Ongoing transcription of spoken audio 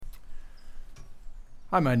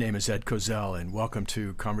Hi, my name is Ed Kozel, and welcome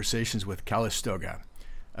to Conversations with Calistoga,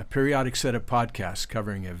 a periodic set of podcasts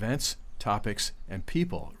covering events, topics, and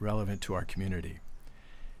people relevant to our community.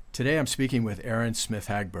 Today I'm speaking with Aaron Smith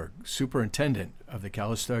Hagberg, Superintendent of the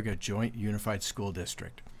Calistoga Joint Unified School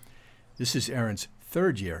District. This is Aaron's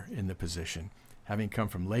third year in the position, having come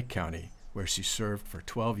from Lake County, where she served for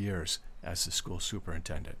 12 years as the school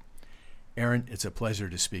superintendent. Aaron, it's a pleasure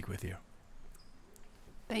to speak with you.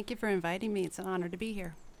 Thank you for inviting me. It's an honor to be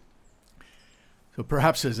here. So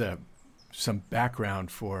perhaps as some background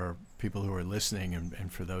for people who are listening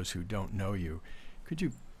and for those who don't know you, could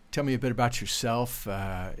you tell me a bit about yourself,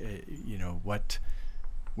 where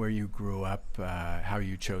you grew up, how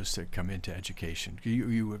you chose to come into education?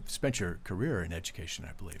 You have spent your career in education,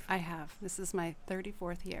 I believe. I have. This is my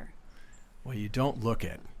 34th year. Well, you don't look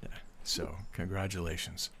it, so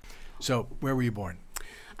congratulations. So where were you born?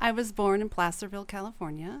 I was born in Placerville,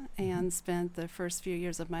 California, and spent the first few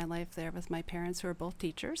years of my life there with my parents, who are both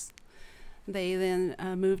teachers. They then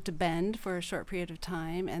moved to Bend for a short period of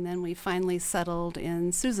time, and then we finally settled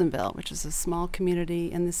in Susanville, which is a small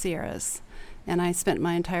community in the Sierras. And I spent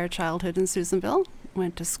my entire childhood in Susanville,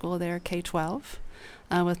 went to school there, K-12,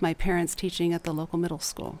 with my parents teaching at the local middle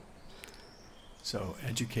school. So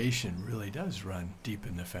education really does run deep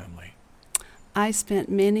in the family. I spent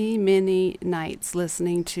many, many nights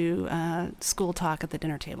listening to school talk at the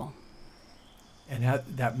dinner table. And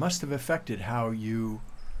that must have affected how you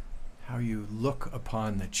look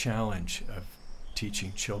upon the challenge of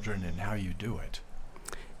teaching children and how you do it.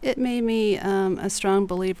 It made me a strong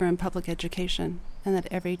believer in public education and that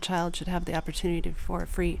every child should have the opportunity for a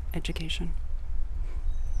free education.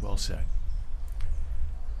 Well said.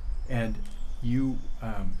 And you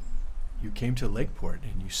came to Lakeport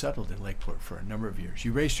and you settled in Lakeport for a number of years.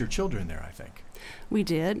 You raised your children there, I think. We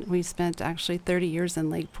did. We spent actually 30 years in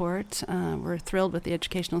Lakeport. We're thrilled with the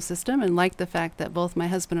educational system and liked the fact that both my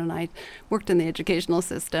husband and I worked in the educational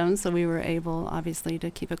system, so we were able, obviously,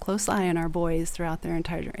 to keep a close eye on our boys throughout their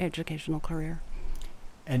entire educational career.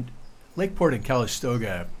 And Lakeport and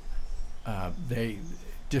Calistoga,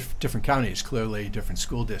 different counties, clearly different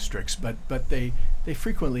school districts, but they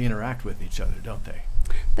frequently interact with each other, don't they?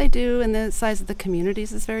 They do, and the size of the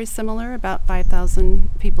communities is very similar, about 5,000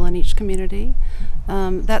 people in each community.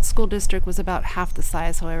 That school district was about half the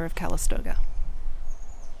size, however, of Calistoga.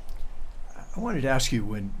 I wanted to ask you,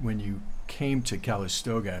 when you came to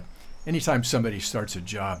Calistoga, anytime somebody starts a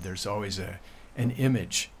job, there's always an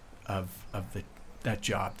image of that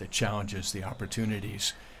job, the challenges, the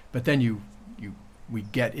opportunities. But then we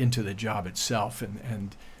get into the job itself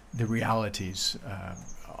and the realities.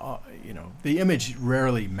 The image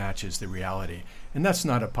rarely matches the reality. And that's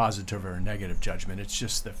not a positive or a negative judgment. It's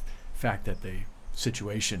just the fact that the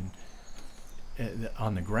situation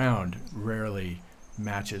on the ground rarely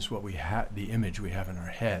matches what the image we have in our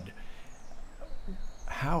head.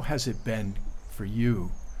 How has it been for you?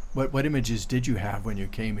 What images did you have when you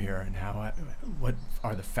came here, and what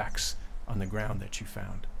are the facts on the ground that you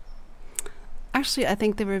found? Actually, I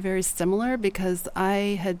think they were very similar because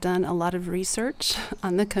I had done a lot of research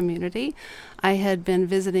on the community. I had been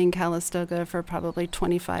visiting Calistoga for probably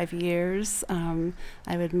 25 years. I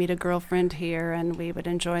would meet a girlfriend here, and we would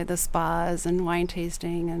enjoy the spas and wine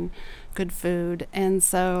tasting and good food. And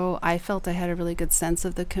so I felt I had a really good sense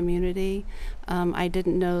of the community. I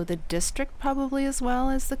didn't know the district probably as well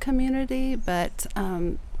as the community, but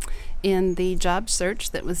in the job search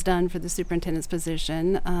that was done for the superintendent's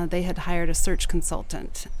position, they had hired a search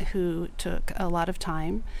consultant who took a lot of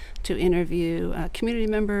time to interview community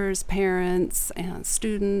members, parents, and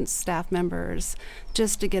students, staff members,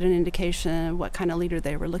 just to get an indication of what kind of leader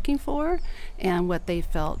they were looking for and what they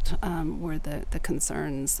felt were the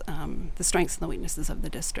concerns, the strengths and the weaknesses of the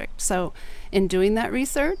district. So in doing that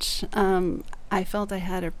research, I felt I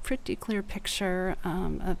had a pretty clear picture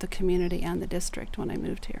of the community and the district when I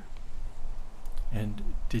moved here. And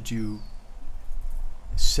did you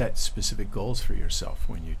set specific goals for yourself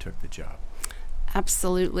when you took the job?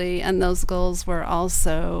 Absolutely, and those goals were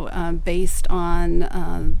also based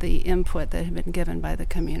on the input that had been given by the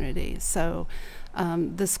community. So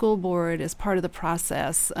the school board, as part of the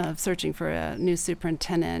process of searching for a new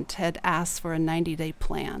superintendent, had asked for a 90-day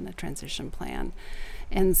plan, a transition plan.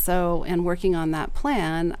 And so, in working on that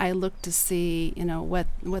plan, I looked to see,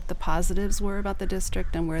 what the positives were about the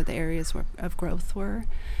district and where the areas of growth were.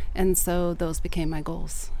 And so those became my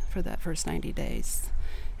goals for that first 90 days.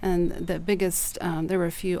 And the biggest, there were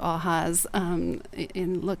a few ahas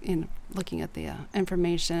in looking at the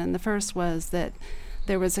information. The first was that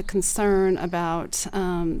there was a concern about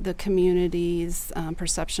the community's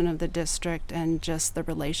perception of the district and just the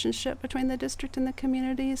relationship between the district and the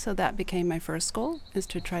community. So that became my first goal, is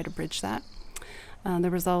to try to bridge that.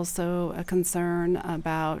 There was also a concern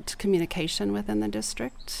about communication within the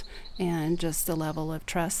district and just the level of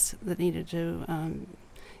trust that needed to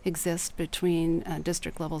exist between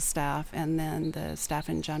district level staff and then the staff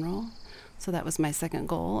in general. So that was my second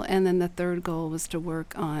goal. And then the third goal was to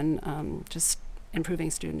work on just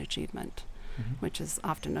improving student achievement, which is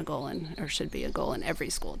often a goal or should be a goal in every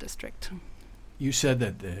school district. You said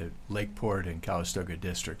that the Lakeport and Calistoga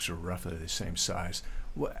districts are roughly the same size.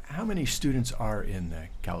 How many students are in the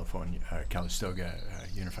Calistoga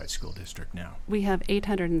Unified School District now? We have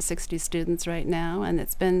 860 students right now, and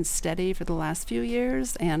it's been steady for the last few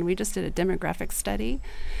years. And we just did a demographic study,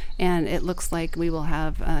 and it looks like we will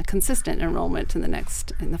have consistent enrollment in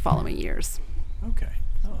the following years. Okay.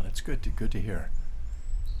 Oh, that's good to hear.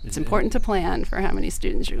 It's important to plan for how many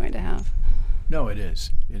students you're going to have. No, it is.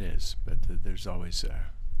 It is. But there's always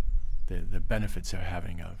the benefits of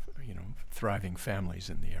having thriving families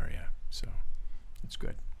in the area. So it's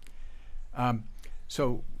good.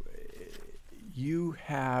 So you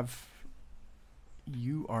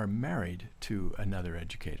are married to another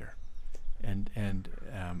educator, and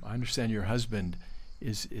I understand your husband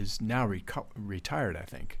is now retired, I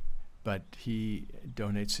think, but he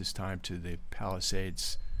donates his time to the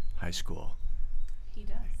Palisades High School. He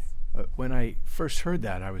does. When I first heard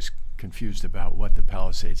that, I was confused about what the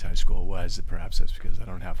Palisades High School was. Perhaps that's because I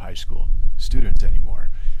don't have high school students anymore.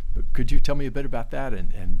 But could you tell me a bit about that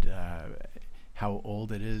and how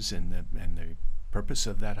old it is and the purpose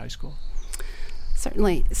of that high school?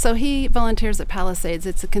 Certainly. So he volunteers at Palisades.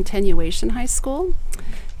 It's a continuation high school.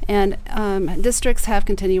 And districts have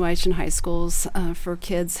continuation high schools for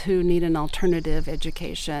kids who need an alternative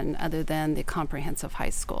education other than the comprehensive high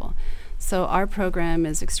school. So our program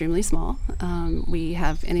is extremely small. We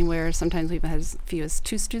have sometimes we've had as few as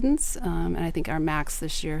 2 students, and I think our max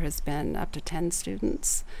this year has been up to 10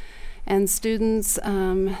 students. And students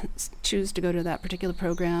choose to go to that particular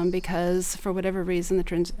program because, for whatever reason, the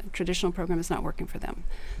traditional program is not working for them.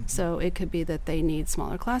 Mm-hmm. So it could be that they need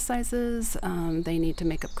smaller class sizes, they need to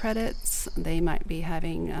make up credits, they might be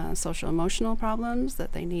having social emotional problems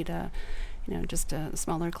that they need just a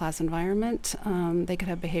smaller class environment. They could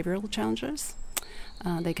have behavioral challenges.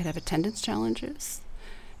 They could have attendance challenges.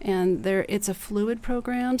 And it's a fluid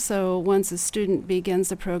program, so once a student begins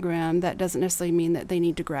the program, that doesn't necessarily mean that they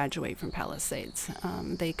need to graduate from Palisades.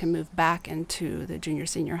 They can move back into the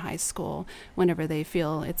junior-senior high school whenever they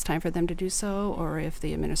feel it's time for them to do so, or if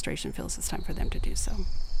the administration feels it's time for them to do so.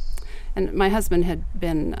 And my husband had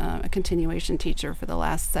been a continuation teacher for the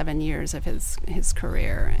last 7 years of his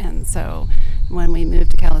career. And so when we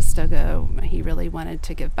moved to Calistoga, he really wanted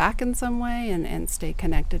to give back in some way and stay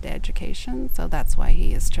connected to education. So that's why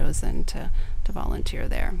he has chosen to volunteer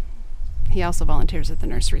there. He also volunteers at the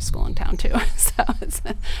nursery school in town, too. So it's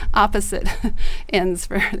opposite ends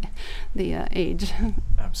for the age.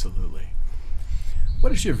 Absolutely.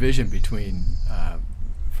 What is your vision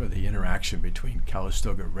for the interaction between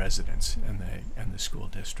Calistoga residents and the school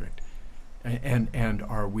district, and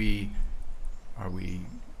are we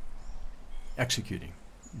executing,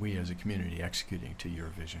 we as a community executing to your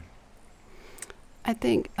vision? I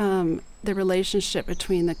think the relationship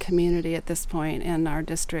between the community at this point and our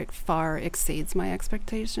district far exceeds my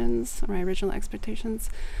original expectations.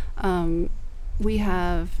 We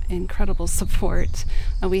have incredible support.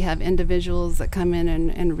 We have individuals that come in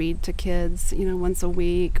and read to kids, once a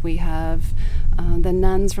week. We have the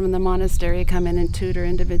nuns from the monastery come in and tutor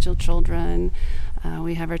individual children.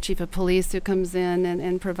 We have our chief of police who comes in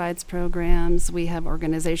and provides programs. We have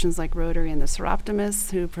organizations like Rotary and the Seroptimists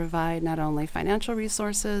who provide not only financial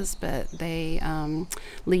resources, but they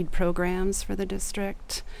lead programs for the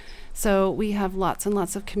district. So we have lots and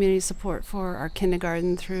lots of community support for our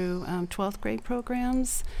kindergarten through 12th grade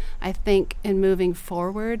programs. I think in moving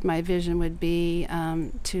forward, my vision would be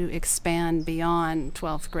to expand beyond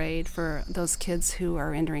 12th grade for those kids who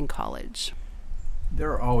are entering college. There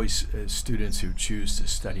are always students who choose to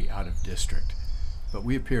study out of district, but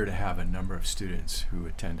we appear to have a number of students who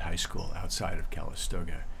attend high school outside of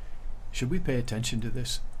Calistoga. Should we pay attention to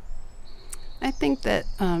this? I think that,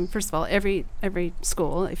 first of all, every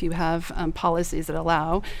school, if you have policies that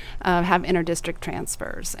allow, have inter-district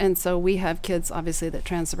transfers. And so we have kids, obviously, that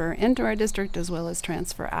transfer into our district as well as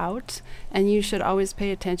transfer out. And you should always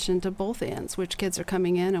pay attention to both ends, which kids are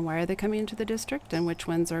coming in and why are they coming into the district, and which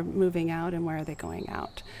ones are moving out and why are they going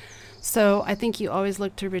out. So I think you always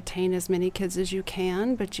look to retain as many kids as you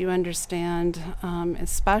can, but you understand,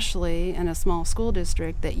 especially in a small school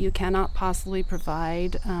district, that you cannot possibly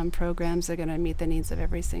provide programs that are going to meet the needs of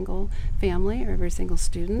every single family or every single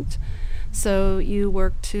student. So you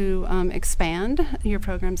work to expand your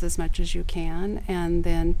programs as much as you can, and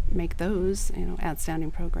then make those, outstanding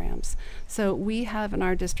programs. So we have in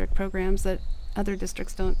our district programs that other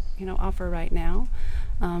districts don't, offer right now.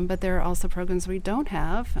 But there are also programs we don't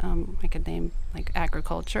have. I could name like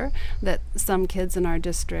agriculture, that some kids in our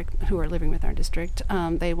district who are living with our district,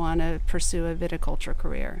 they want to pursue a viticulture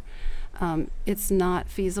career. It's not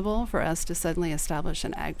feasible for us to suddenly establish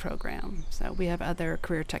an ag program. So we have other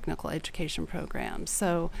career technical education programs.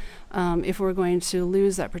 So if we're going to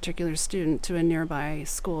lose that particular student to a nearby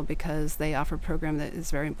school because they offer a program that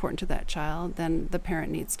is very important to that child, then the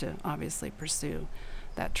parent needs to obviously pursue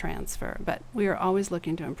that transfer. But we are always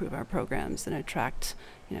looking to improve our programs and attract,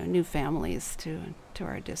 new families to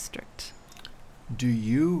our district. Do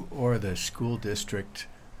you or the school district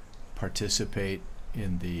participate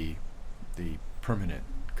in the permanent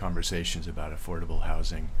conversations about affordable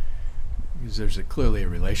housing? Because there's clearly a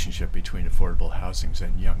relationship between affordable housings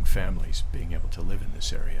and young families being able to live in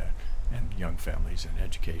this area, and young families and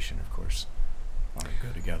education, of course, want to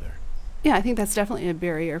go together. Yeah, I think that's definitely a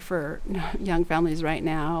barrier for young families right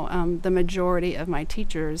now. The majority of my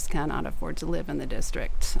teachers cannot afford to live in the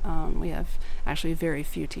district. We have actually very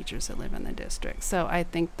few teachers that live in the district. So I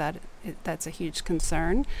think that that's a huge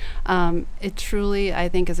concern. It truly, I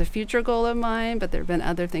think, is a future goal of mine, but there have been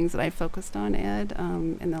other things that I focused on, Ed,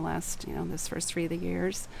 in the last, this first 3 of the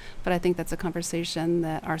years. But I think that's a conversation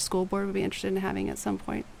that our school board would be interested in having at some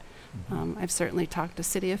point. I've certainly talked to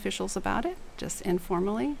city officials about it, just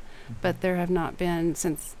informally. But there have not been,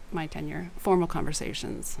 since my tenure, formal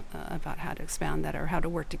conversations about how to expand that or how to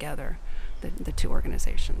work together, the two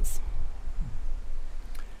organizations.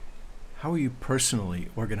 How are you personally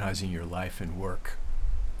organizing your life and work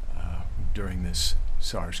during this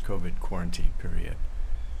SARS-CoV quarantine period?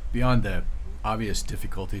 Beyond the obvious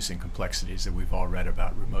difficulties and complexities that we've all read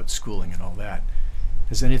about, remote schooling and all that,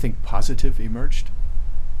 has anything positive emerged?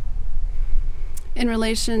 In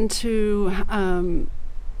relation to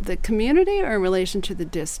the community, or in relation to the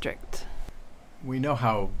district? We know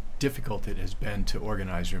how difficult it has been to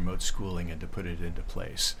organize remote schooling and to put it into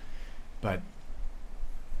place, but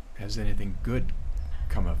has anything good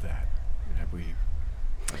come of that? Have we?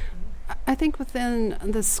 I think within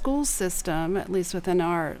the school system, at least within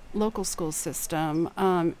our local school system,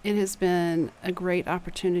 it has been a great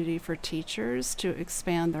opportunity for teachers to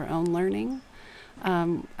expand their own learning.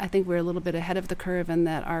 I think we're a little bit ahead of the curve in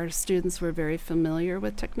that our students were very familiar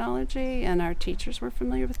with technology and our teachers were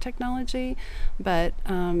familiar with technology, but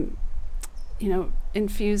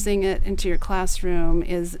infusing it into your classroom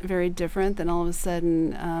is very different than all of a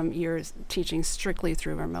sudden you're teaching strictly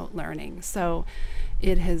through remote learning. So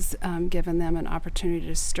it has given them an opportunity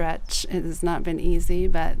to stretch. It has not been easy,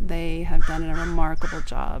 but they have done a remarkable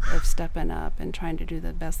job of stepping up and trying to do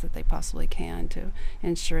the best that they possibly can to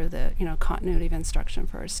ensure the continuity of instruction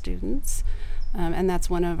for our students. And that's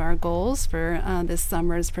one of our goals for this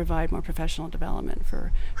summer, is provide more professional development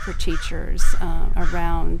for teachers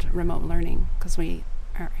around remote learning, because we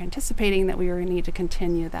are anticipating that we are going to need to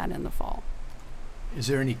continue that in the fall. Is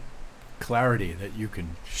there any clarity that you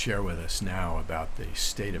can share with us now about the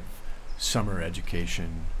state of summer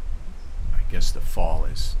education? I guess the fall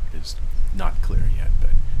is not clear yet,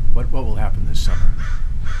 but what will happen this summer?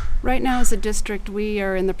 Right now, as a district, we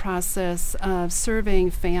are in the process of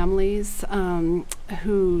surveying families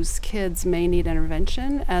whose kids may need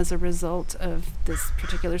intervention as a result of this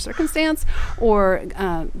particular circumstance, or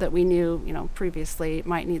that we knew, previously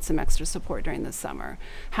might need some extra support during the summer.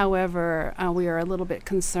 However, we are a little bit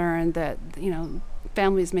concerned that,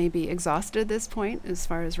 families may be exhausted at this point as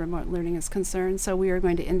far as remote learning is concerned. So we are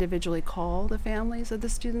going to individually call the families of the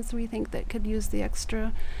students we think that could use the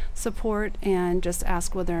extra support and just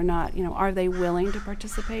ask whether or not, are they willing to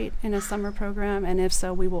participate in a summer program? And if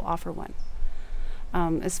so, we will offer one.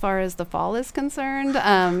 As far as the fall is concerned,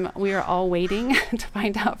 we are all waiting to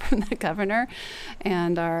find out from the governor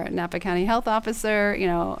and our Napa County Health Officer,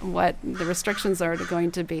 what the restrictions are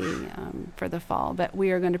going to be for the fall. But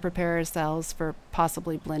we are going to prepare ourselves for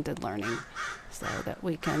possibly blended learning so that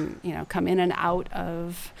we can, come in and out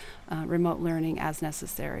of remote learning as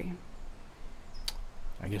necessary.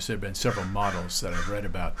 I guess there have been several models that I've read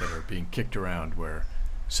about that are being kicked around, where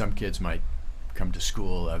some kids might come to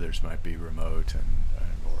school, others might be remote,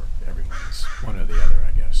 or everyone's one or the other,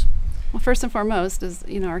 I guess. Well, first and foremost is,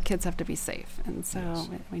 our kids have to be safe, and so yes.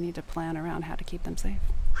 we need to plan around how to keep them safe.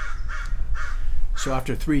 So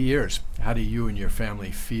after 3 years, how do you and your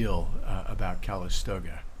family feel about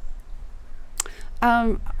Calistoga?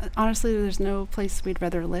 Honestly, there's no place we'd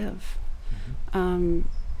rather live.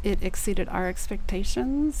 It exceeded our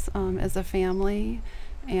expectations as a family,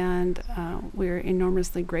 and we're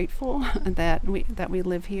enormously grateful that we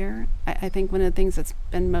live here. I think one of the things that's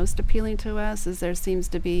been most appealing to us is there seems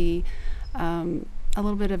to be a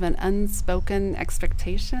little bit of an unspoken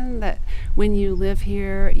expectation that when you live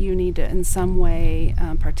here, you need to in some way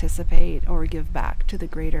participate or give back to the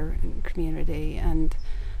greater community, and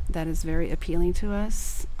that is very appealing to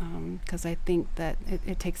us because I think that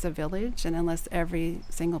it takes a village, and unless every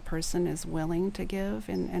single person is willing to give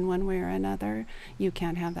in one way or another, you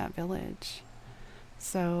can't have that village.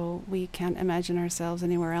 So we can't imagine ourselves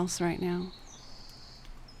anywhere else right now.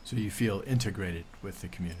 So you feel integrated with the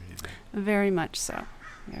community then? Very much so,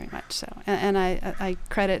 very much so. And I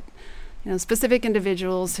credit specific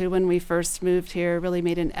individuals who, when we first moved here, really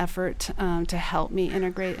made an effort to help me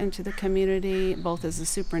integrate into the community, both as a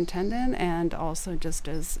superintendent and also just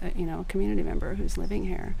as a community member who's living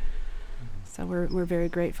here. So we're very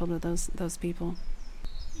grateful to those people.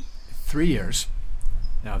 3 years.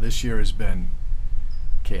 Now this year has been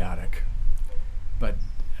chaotic, but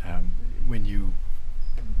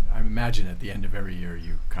I imagine at the end of every year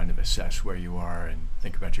you kind of assess where you are and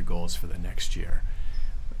think about your goals for the next year.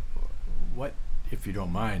 What, if you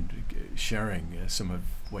don't mind, sharing some of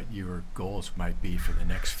what your goals might be for the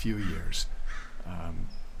next few years?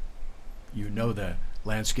 You know the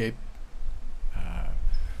landscape.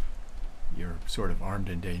 You're sort of armed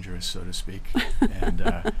and dangerous, so to speak. And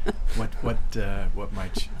what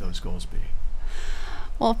might those goals be?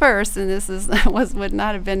 Well, first, and this would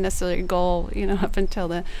not have been necessarily a goal, up until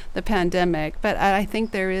the pandemic, but I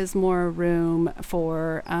think there is more room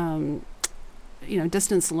for,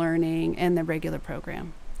 distance learning in the regular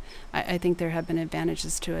program. I think there have been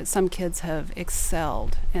advantages to it. Some kids have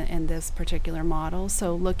excelled in this particular model,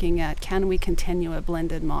 so looking at can we continue a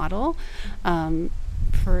blended model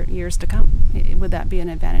for years to come? Would that be an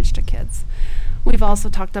advantage to kids? We've also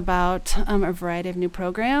talked about a variety of new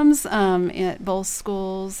programs at both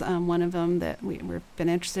schools. One of them that we've been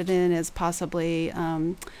interested in is possibly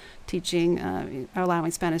teaching, allowing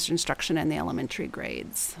Spanish instruction in the elementary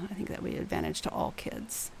grades. I think that would be an advantage to all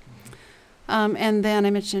kids. And then I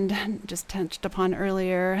mentioned, just touched upon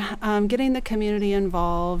earlier, getting the community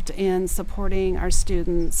involved in supporting our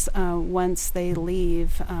students once they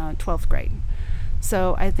leave 12th grade.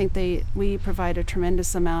 So I think we provide a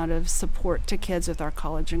tremendous amount of support to kids with our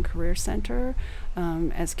College and Career Center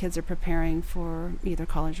as kids are preparing for either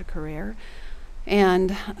college or career.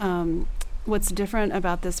 And what's different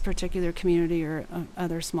about this particular community or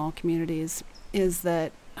other small communities is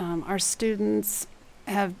that our students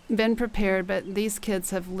have been prepared, but these kids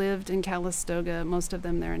have lived in Calistoga, most of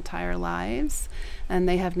them their entire lives, and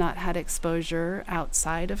they have not had exposure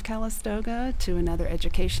outside of Calistoga to another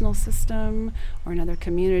educational system or another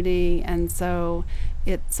community, and so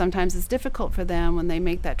it sometimes is difficult for them when they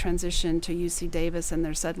make that transition to UC Davis and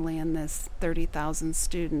they're suddenly in this 30,000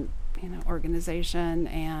 student organization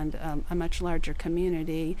and a much larger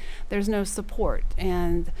community. There's no support,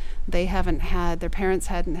 and their parents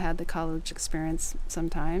hadn't had the college experience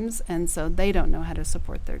sometimes, and so they don't know how to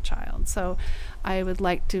support their child. So I would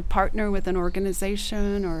like to partner with an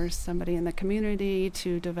organization or somebody in the community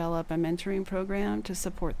to develop a mentoring program to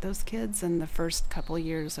support those kids in the first couple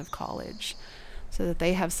years of college, so that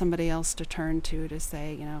they have somebody else to turn to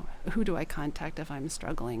say, who do I contact if I'm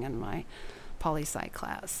struggling in my poli-sci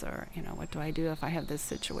class, or what do I do if I have this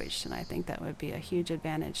situation? I think that would be a huge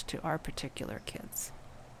advantage to our particular kids.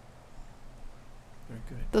 Very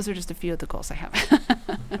good. Those are just a few of the goals I have.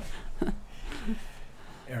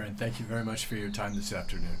 Erin, thank you very much for your time this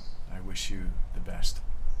afternoon. I wish you the best.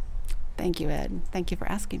 Thank you, Ed. Thank you for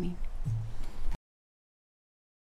asking me.